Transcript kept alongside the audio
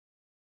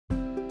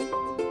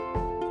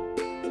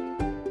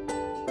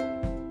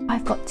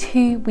I've got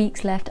 2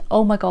 weeks left.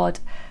 Oh my God,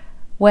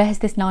 where has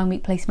this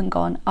 9-week placement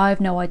gone? I have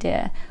no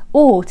idea.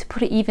 Or to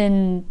put it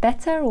even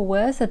better or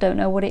worse, I don't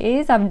know what it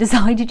is. I haven't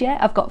decided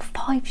yet. I've got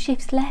 5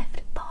 shifts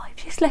left. 5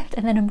 shifts left,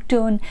 and then I'm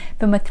done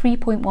for my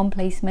 3.1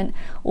 placement.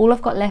 All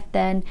I've got left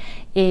then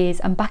is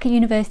I'm back at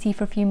university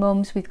for a few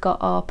months. We've got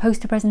our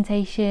poster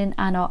presentation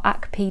and our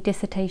ACP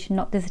dissertation,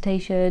 not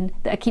dissertation,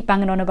 that I keep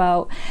banging on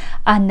about,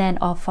 and then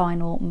our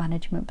final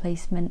management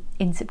placement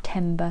in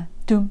September.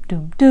 Dum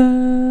dum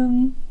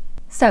dum.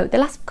 So the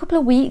last couple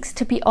of weeks,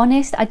 to be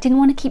honest, I didn't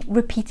want to keep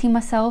repeating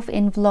myself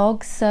in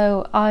vlogs,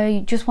 so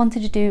I just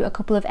wanted to do a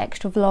couple of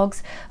extra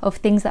vlogs of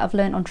things that I've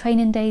learned on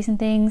training days and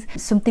things,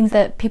 some things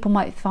that people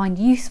might find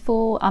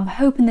useful. I'm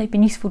hoping they've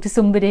been useful to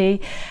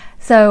somebody.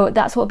 So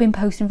that's what I've been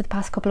posting for the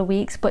past couple of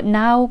weeks. But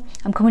now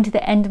I'm coming to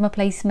the end of my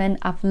placement.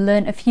 I've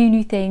learned a few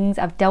new things.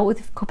 I've dealt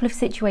with a couple of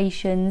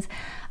situations,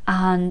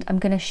 and I'm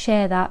going to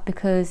share that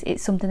because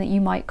it's something that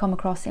you might come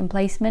across in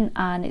placement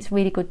and it's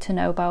really good to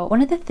know about.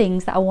 One of the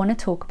things that I want to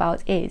talk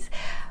about is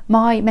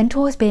my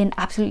mentor has been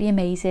absolutely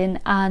amazing,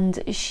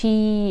 and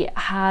she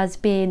has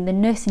been the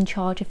nurse in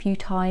charge a few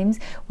times,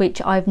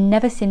 which I've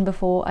never seen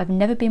before. I've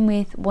never been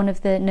with one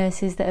of the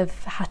nurses that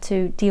have had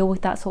to deal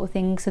with that sort of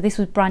thing, so this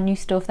was brand new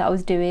stuff that I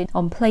was doing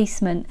on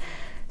placement.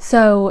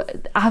 So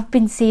I've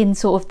been seeing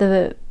sort of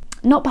the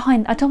not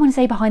behind, I don't want to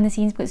say behind the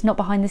scenes, but it's not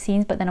behind the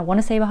scenes, but then I want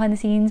to say behind the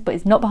scenes, but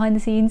it's not behind the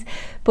scenes,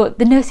 but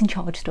the nurse in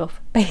charge stuff,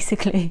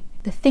 basically.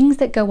 The things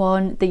that go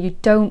on that you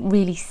don't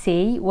really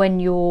see when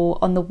you're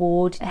on the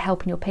ward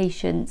helping your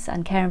patients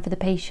and caring for the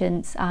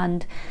patients,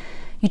 and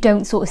you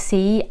don't sort of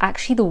see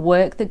actually the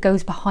work that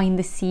goes behind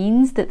the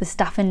scenes that the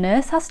staff and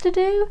nurse has to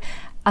do,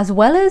 as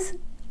well as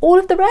all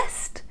of the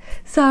rest.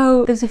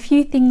 So there's a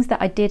few things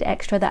that I did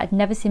extra that I'd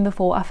never seen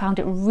before. I found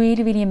it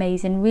really, really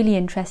amazing, really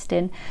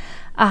interesting,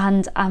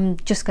 and I'm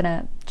just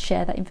gonna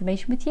share that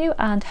information with you,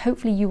 and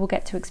hopefully you will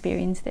get to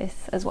experience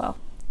this as well.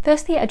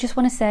 Firstly, I just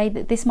want to say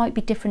that this might be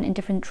different in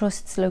different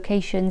trusts,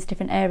 locations,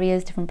 different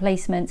areas, different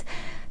placements.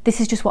 This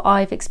is just what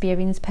I've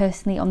experienced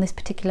personally on this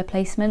particular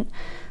placement.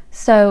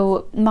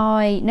 So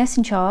my nurse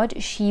in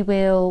charge, she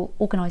will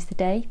organise the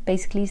day,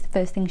 basically is the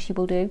first thing she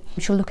will do.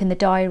 She'll look in the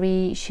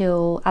diary,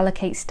 she'll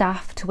allocate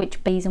staff to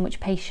which bays and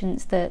which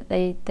patients that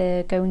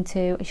they're going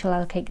to, she'll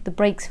allocate the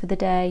breaks for the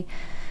day,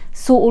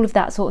 sort all of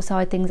that sort of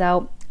side things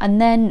out,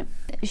 and then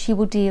she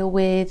will deal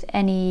with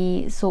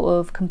any sort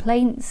of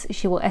complaints.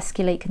 She will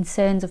escalate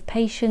concerns of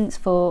patients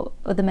for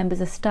other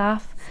members of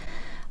staff.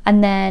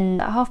 And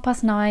then at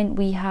 9:30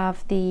 we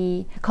have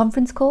the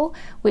conference call,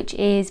 which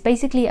is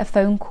basically a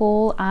phone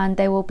call, and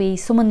there will be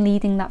someone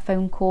leading that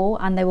phone call,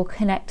 and they will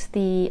connect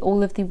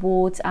all of the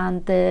wards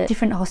and the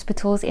different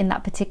hospitals in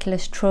that particular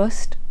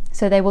trust.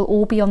 So they will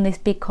all be on this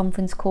big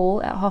conference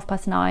call at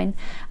 9:30,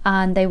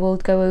 and they will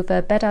go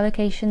over bed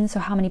allocations, so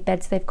how many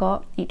beds they've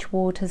got, each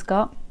ward has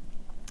got.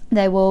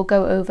 They will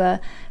go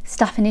over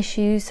staffing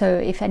issues, so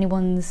if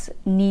anyone's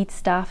needs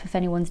staff, if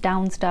anyone's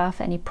down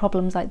staff, any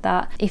problems like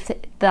that, if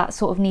that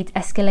sort of needs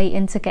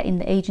escalating to get in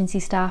the agency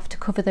staff to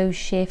cover those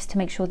shifts to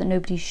make sure that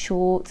nobody's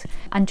short,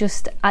 and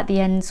just at the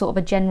end sort of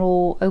a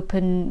general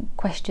open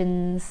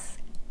questions,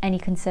 any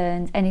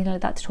concerns, anything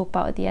like that to talk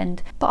about at the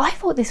end. But I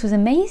thought this was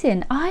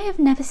amazing. I have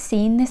never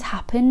seen this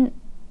happen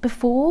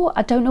before.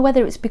 I don't know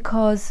whether it's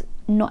because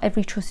not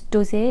every trust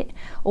does it,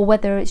 or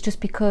whether it's just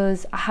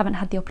because I haven't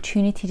had the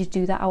opportunity to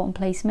do that out on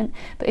placement.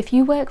 But if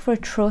you work for a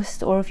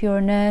trust, or if you're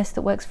a nurse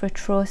that works for a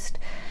trust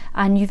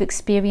and you've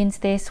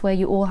experienced this where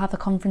you all have a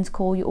conference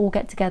call, you all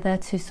get together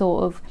to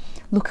sort of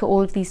look at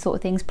all of these sort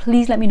of things,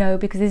 please let me know,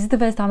 because this is the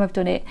first time I've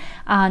done it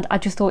and I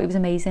just thought it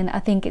was amazing. I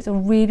think it's a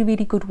really,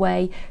 really good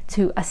way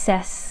to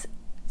assess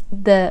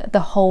the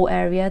whole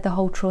area, the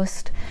whole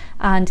trust,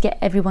 and get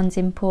everyone's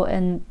input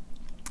and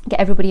get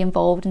everybody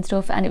involved and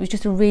stuff, and it was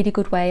just a really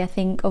good way, I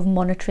think, of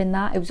monitoring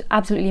that. It was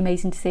absolutely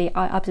amazing to see.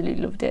 I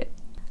absolutely loved it.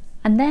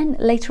 And then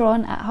later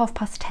on at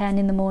 10:30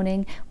 in the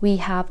morning we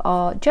have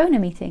our Jonah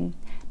meeting.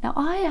 Now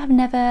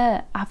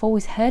I've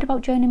always heard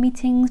about Jonah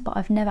meetings, but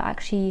I've never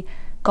actually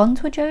gone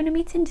to a Jonah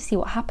meeting to see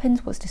what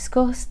happens, what's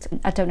discussed.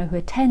 I don't know who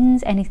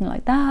attends, anything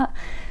like that.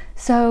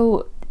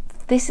 So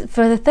this,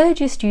 for the third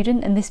year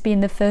student, and this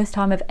being the first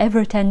time I've ever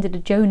attended a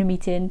Jonah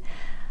meeting,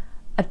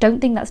 I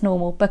don't think that's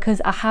normal,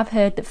 because I have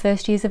heard that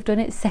first years have done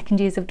it, second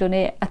years have done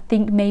it. I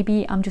think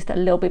maybe I'm just a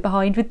little bit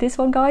behind with this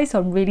one, guys, so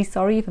I'm really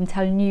sorry if I'm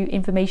telling you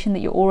information that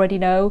you already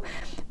know.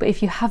 But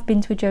if you have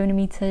been to a Jonah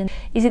meeting,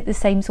 is it the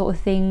same sort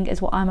of thing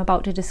as what I'm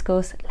about to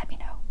discuss? Let me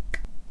know.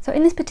 So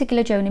in this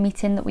particular Jonah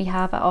meeting that we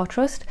have at our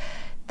trust,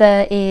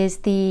 there is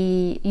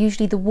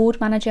usually the ward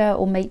manager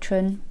or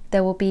matron,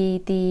 there will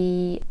be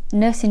the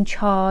nurse in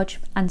charge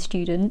and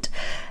student,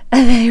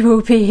 and there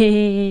will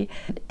be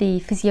the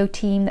physio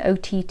team, the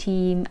OT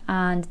team,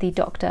 and the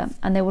doctor,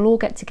 and they will all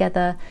get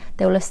together.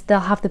 They'll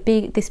have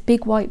this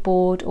big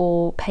whiteboard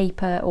or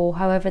paper, or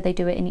however they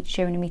do it in each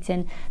Jonah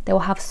meeting. They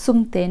will have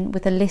something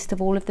with a list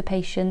of all of the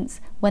patients,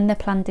 when their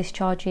planned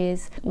discharge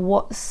is,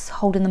 what's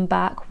holding them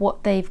back,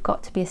 what they've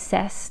got to be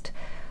assessed,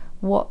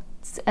 what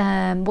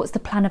what's the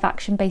plan of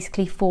action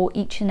basically for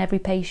each and every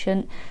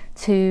patient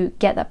to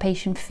get that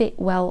patient fit,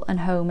 well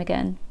and home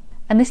again.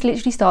 And this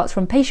literally starts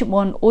from patient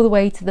 1 all the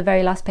way to the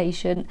very last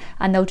patient,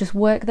 and they'll just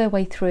work their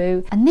way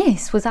through. And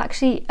this was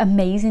actually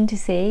amazing to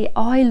see.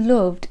 I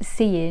loved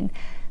seeing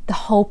the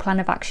whole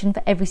plan of action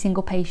for every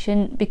single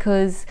patient,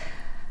 because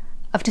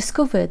I've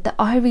discovered that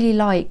I really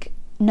like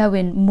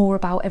knowing more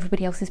about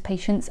everybody else's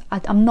patients. I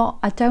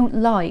don't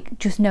like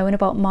just knowing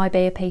about my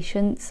bay of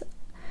patients,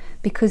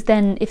 because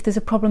then if there's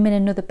a problem in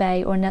another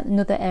bay or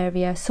another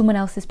area, someone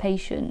else's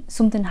patient,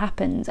 something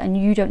happens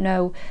and you don't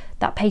know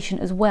that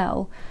patient as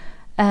well,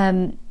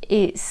 I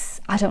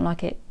don't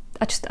like it.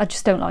 I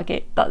just don't like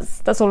it.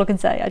 That's all I can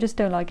say. I just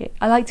don't like it.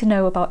 I like to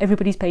know about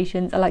everybody's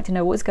patients. I like to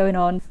know what's going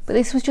on. But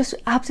this was just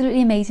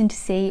absolutely amazing to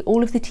see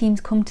all of the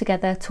teams come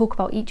together, talk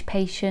about each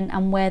patient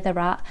and where they're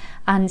at,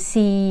 and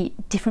see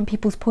different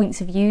people's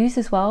points of views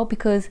as well,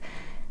 because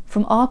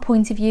from our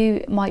point of view,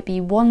 it might be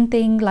one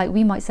thing, like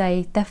we might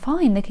say, they're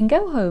fine, they can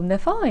go home, they're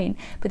fine.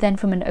 But then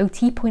from an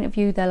OT point of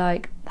view, they're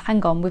like,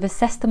 hang on, we've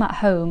assessed them at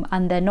home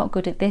and they're not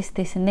good at this,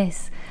 this and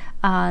this.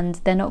 And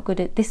they're not good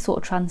at this sort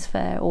of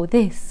transfer or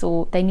this,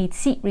 or they need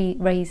seat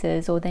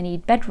raisers or they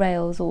need bed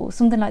rails or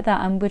something like that.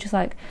 And we're just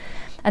like,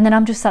 and then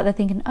I'm just sat there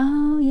thinking,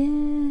 oh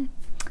yeah,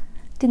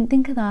 didn't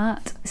think of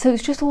that. So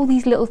it's just all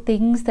these little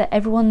things that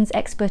everyone's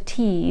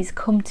expertise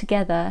come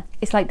together.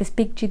 It's like this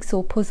big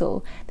jigsaw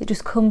puzzle that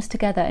just comes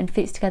together and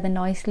fits together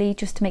nicely,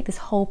 just to make this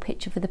whole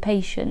picture for the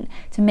patient,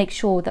 to make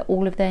sure that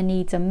all of their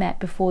needs are met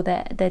before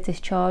they're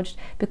discharged.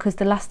 Because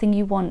the last thing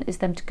you want is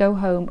them to go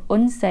home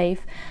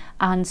unsafe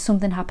and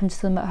something happens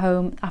to them at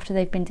home after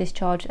they've been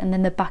discharged, and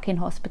then they're back in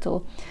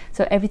hospital.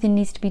 So everything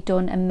needs to be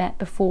done and met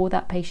before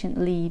that patient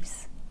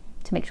leaves,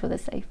 to make sure they're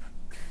safe.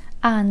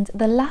 And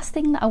the last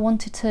thing that I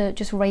wanted to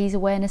just raise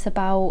awareness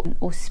about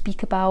or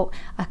speak about,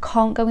 I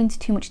can't go into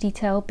too much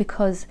detail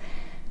because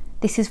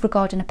this is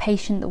regarding a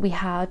patient that we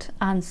had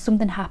and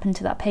something happened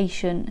to that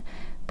patient,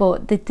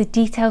 but the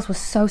details were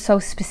so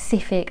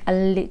specific, I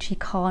literally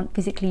can't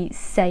physically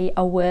say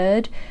a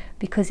word,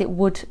 because it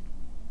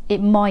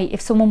might,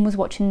 if someone was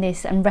watching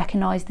this and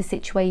recognised the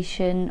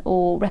situation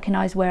or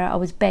recognised where I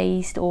was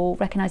based or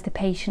recognised the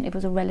patient, if it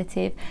was a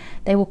relative,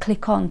 they will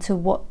click on to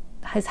what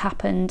has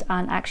happened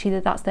and actually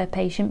that's their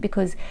patient,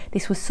 because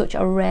this was such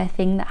a rare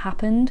thing that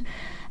happened.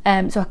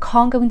 So I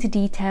can't go into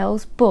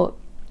details, but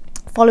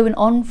following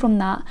on from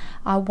that,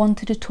 I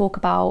wanted to talk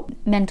about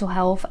mental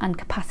health and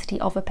capacity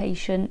of a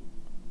patient,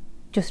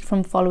 just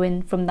from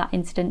following from that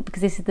incident,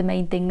 because this is the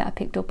main thing that I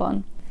picked up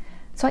on.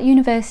 So at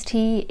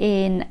university,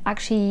 in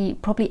actually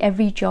probably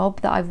every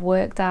job that I've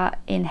worked at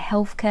in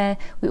healthcare,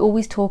 we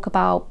always talk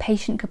about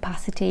patient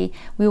capacity.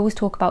 We always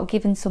talk about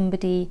giving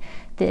somebody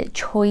the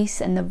choice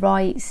and the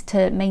rights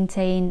to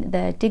maintain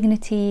their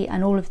dignity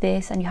and all of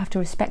this, and you have to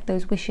respect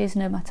those wishes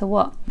no matter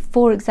what.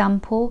 For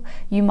example,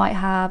 you might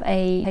have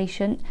a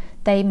patient,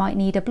 they might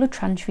need a blood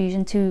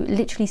transfusion to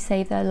literally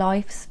save their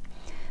lives,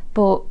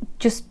 but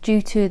just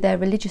due to their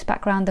religious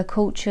background, their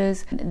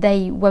cultures,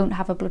 they won't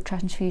have a blood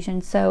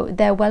transfusion. So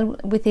they're well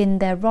within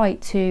their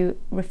right to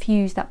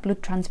refuse that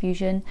blood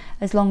transfusion,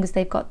 as long as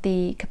they've got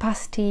the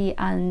capacity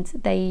and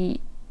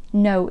they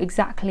know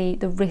exactly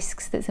the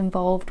risks that's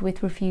involved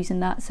with refusing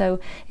that. So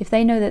if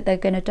they know that they're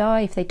going to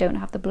die if they don't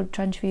have the blood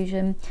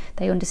transfusion,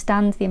 they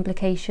understand the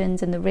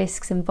implications and the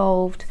risks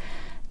involved,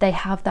 they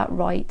have that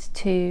right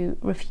to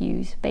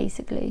refuse,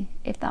 basically,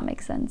 if that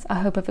makes sense. I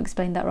hope I've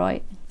explained that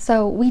right.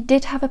 So we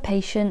did have a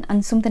patient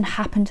and something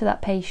happened to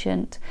that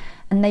patient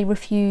and they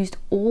refused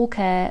all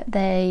care.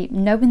 They,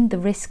 knowing the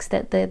risks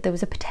that there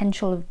was a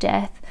potential of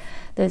death,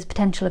 there's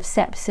potential of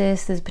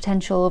sepsis, there's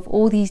potential of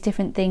all these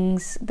different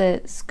things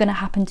that's going to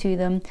happen to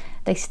them,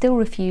 they still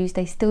refused,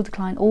 they still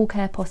declined all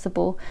care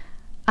possible.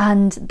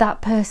 And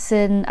that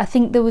person, I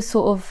think there was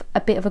sort of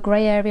a bit of a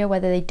grey area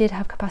whether they did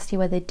have capacity,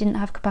 whether they didn't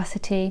have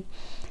capacity,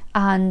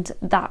 and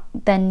that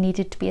then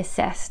needed to be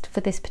assessed for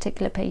this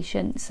particular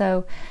patient.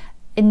 So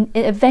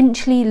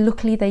eventually,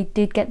 luckily, they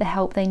did get the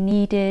help they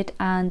needed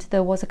and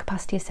there was a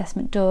capacity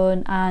assessment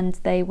done, and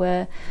they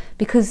were,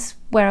 because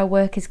where I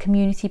work is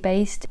community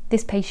based,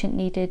 this patient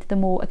needed the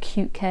more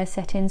acute care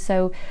setting,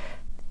 so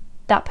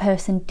that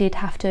person did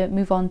have to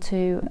move on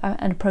to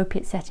an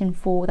appropriate setting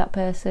for that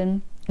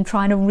person. I'm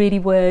trying to really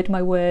word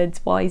my words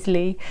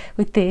wisely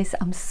with this,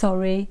 I'm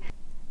sorry.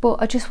 But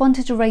I just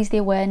wanted to raise the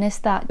awareness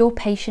that your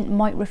patient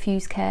might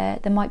refuse care.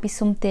 There might be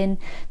something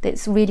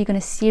that's really going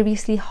to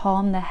seriously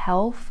harm their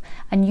health,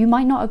 and you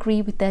might not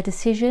agree with their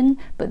decision,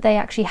 but they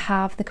actually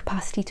have the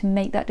capacity to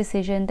make that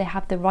decision. They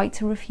have the right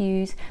to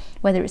refuse,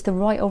 whether it's the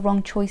right or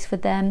wrong choice for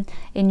them,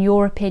 in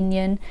your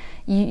opinion.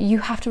 You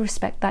have to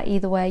respect that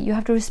either way. You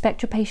have to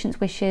respect your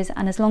patient's wishes,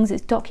 and as long as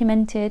it's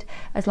documented,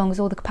 as long as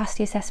all the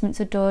capacity assessments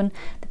are done,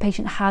 the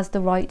patient has the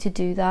right to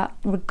do that,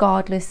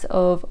 regardless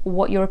of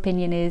what your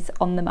opinion is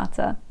on the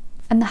matter.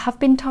 And there have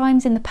been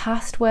times in the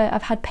past where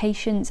I've had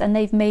patients and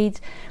they've made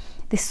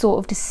this sort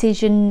of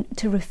decision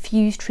to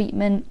refuse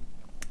treatment,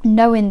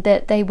 knowing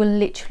that they will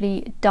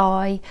literally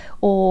die.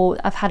 Or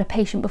I've had a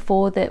patient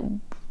before that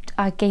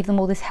I gave them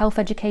all this health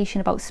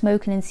education about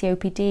smoking and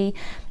COPD,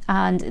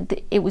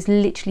 and it was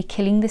literally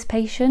killing this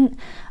patient.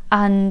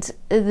 And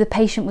the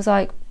patient was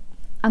like,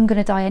 I'm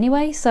gonna die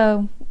anyway,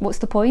 so what's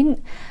the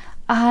point?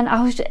 And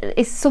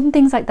it's some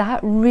things like that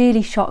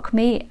really shock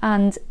me.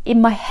 And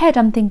in my head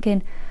I'm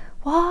thinking,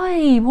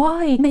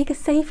 why make a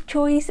safe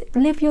choice,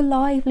 live your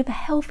life, live a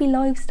healthy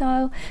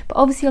lifestyle? But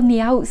obviously on the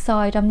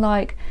outside I'm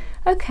like,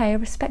 okay, I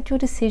respect your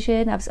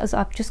decision.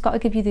 I've just got to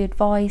give you the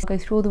advice, go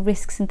through all the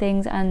risks and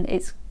things, and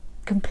it's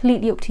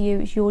completely up to you.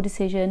 It's your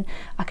decision.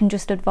 I can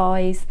just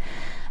advise.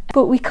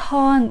 But we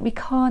can't,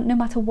 no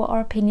matter what our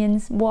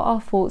opinions, what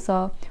our thoughts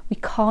are, we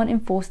can't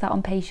enforce that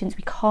on patients.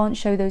 We can't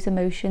show those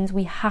emotions.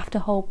 We have to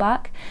hold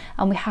back,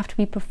 and we have to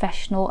be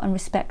professional and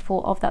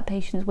respectful of that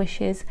patient's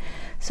wishes.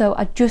 So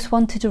I just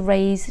wanted to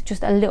raise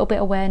just a little bit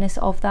of awareness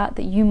of that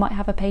you might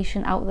have a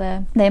patient out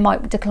there, they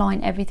might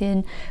decline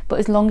everything, but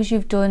as long as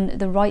you've done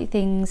the right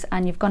things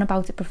and you've gone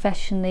about it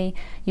professionally,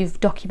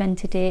 you've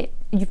documented it,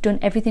 you've done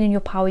everything in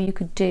your power you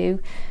could do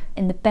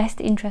in the best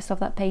interest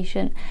of that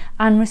patient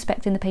and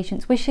respecting the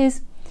patient's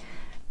wishes,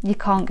 you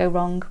can't go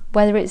wrong.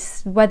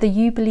 Whether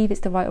you believe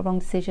it's the right or wrong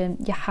decision,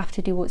 you have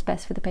to do what's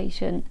best for the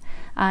patient,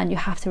 and you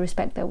have to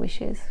respect their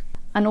wishes.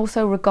 And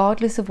also,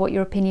 regardless of what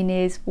your opinion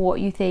is,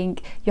 what you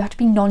think, you have to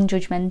be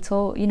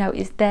non-judgmental. You know,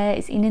 it's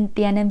in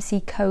the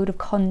NMC code of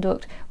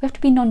conduct. We have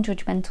to be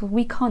non-judgmental.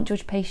 We can't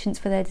judge patients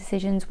for their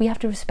decisions. We have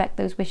to respect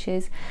those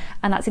wishes.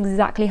 And that's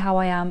exactly how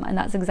I am, and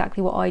that's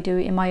exactly what I do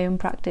in my own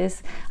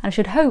practice. And I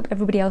should hope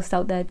everybody else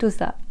out there does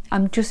that.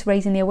 I'm just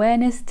raising the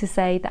awareness to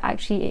say that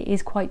actually it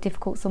is quite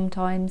difficult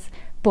sometimes,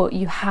 but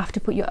you have to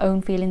put your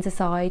own feelings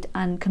aside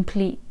and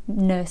complete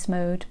nurse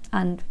mode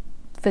and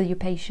for your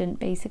patient,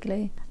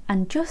 basically.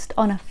 And just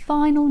on a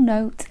final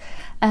note,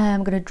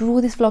 I'm going to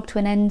draw this vlog to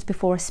an end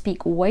before I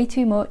speak way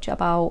too much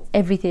about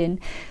everything.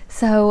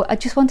 So I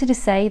just wanted to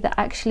say that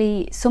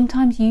actually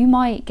sometimes you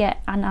might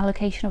get an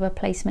allocation of a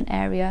placement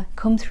area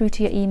come through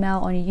to your email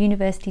on your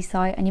university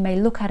site, and you may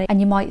look at it and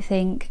you might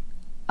think,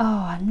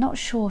 oh, I'm not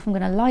sure if I'm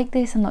going to like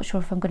this, I'm not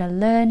sure if I'm going to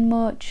learn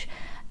much.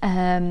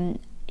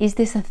 Is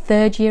this a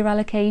third year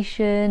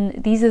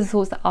allocation? These are the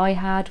thoughts that I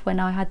had when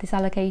I had this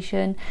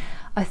allocation.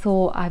 I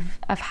thought I've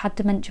had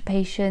dementia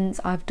patients,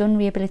 I've done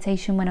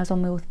rehabilitation when I was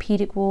on my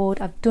orthopaedic ward,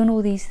 I've done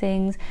all these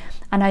things,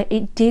 and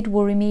it did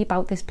worry me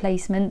about this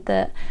placement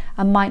that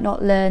I might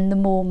not learn the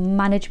more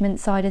management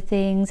side of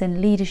things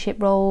and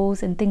leadership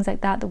roles and things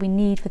like that we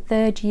need for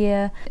third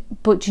year.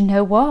 But you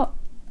know what?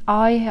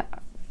 That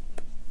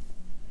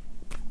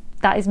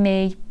is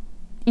me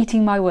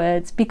eating my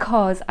words,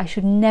 because I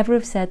should never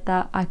have said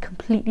that. I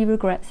completely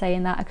regret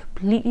saying that. I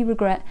completely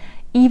regret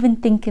even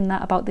thinking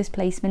that about this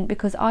placement,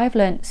 because I've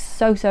learned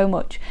so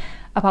much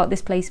about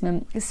this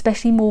placement,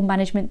 especially more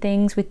management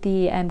things with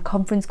the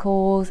conference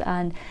calls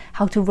and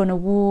how to run a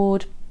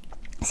ward.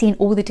 Seeing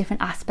all the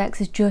different aspects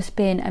has just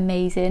been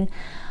amazing,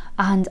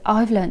 and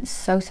I've learned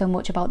so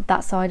much about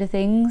that side of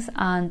things,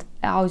 and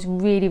I was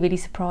really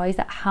surprised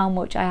at how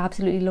much I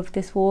absolutely loved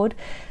this ward.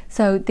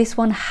 So this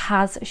one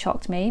has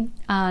shocked me,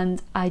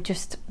 and I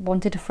just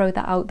wanted to throw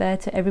that out there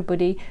to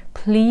everybody.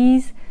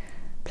 Please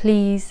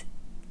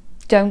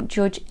don't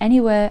judge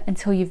anywhere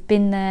until you've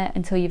been there,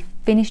 until you've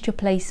finished your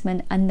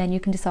placement, and then you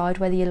can decide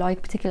whether you like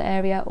a particular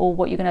area or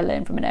what you're going to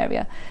learn from an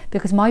area.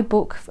 Because my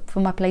book for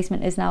my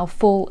placement is now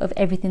full of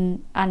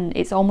everything, and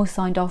it's almost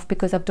signed off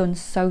because I've done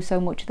so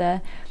much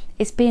there.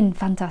 It's been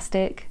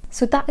fantastic.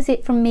 So that is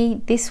it from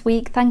me this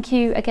week. Thank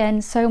you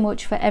again so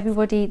much for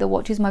everybody that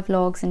watches my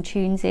vlogs and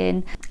tunes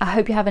in. I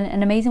hope you have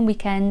an amazing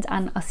weekend,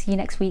 and I'll see you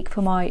next week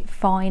for my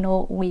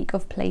final week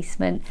of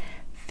placement.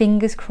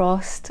 Fingers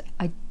crossed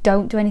I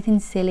don't do anything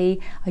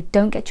silly, I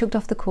don't get chucked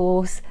off the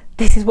course.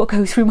 This is what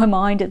goes through my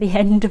mind at the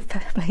end of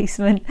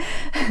placement.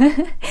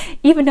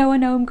 Even though I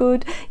know I'm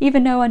good,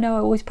 even though I know I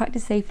always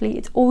practice safely,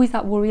 it's always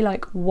that worry,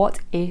 like, what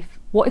if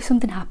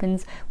something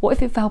happens? What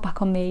if it fell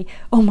back on me?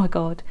 Oh my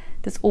god,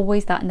 there's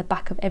always that in the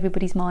back of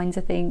everybody's minds,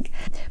 I think.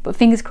 But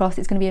fingers crossed,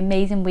 it's going to be an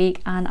amazing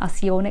week, and I'll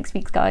see you all next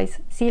week, guys.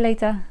 See you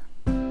later.